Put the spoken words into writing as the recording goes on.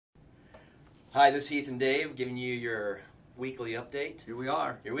Hi, this is Heath and Dave giving you your weekly update. Here we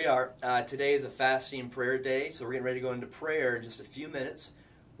are. Here we are. Today is a fasting prayer day, so we're getting ready to go into prayer in just a few minutes.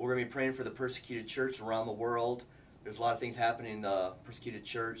 We're going to be praying for the persecuted church around the world. There's a lot of things happening in the persecuted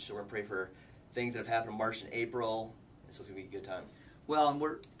church, so we're going to pray for things that have happened in March and April, and so it's going to be a good time. Well, and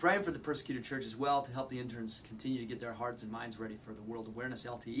we're praying for the persecuted church as well to help the interns continue to get their hearts and minds ready for the World Awareness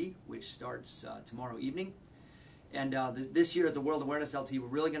LTE, which starts tomorrow evening. And this year at the World Awareness LTE, we're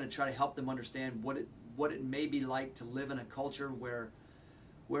really going to try to help them understand what it may be like to live in a culture where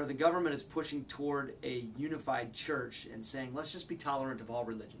the government is pushing toward a unified church and saying, let's just be tolerant of all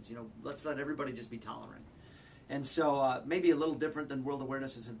religions. You know, let's let everybody just be tolerant. And so maybe a little different than World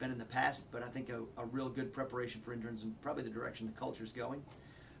Awarenesses have been in the past, but I think a real good preparation for interns and probably the direction the culture is going.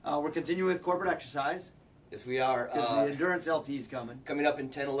 We're continuing with corporate exercise. Yes, we are. Because the Endurance LT is coming. Coming up in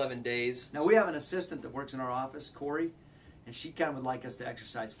 10, 11 days. Now, we have an assistant that works in our office, Corey, and she kind of would like us to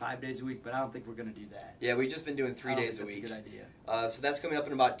exercise 5 days a week, but I don't think we're going to do that. Yeah, we've just been doing 3 days a week. That's a good idea. So that's coming up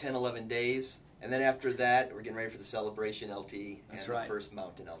in about 10, 11 days. And then after that, we're getting ready for the Celebration LT That's and right. the First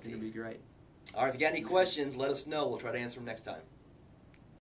Mountain LT. It's going to be great. All right, if you got any questions, let us know. We'll try to answer them next time.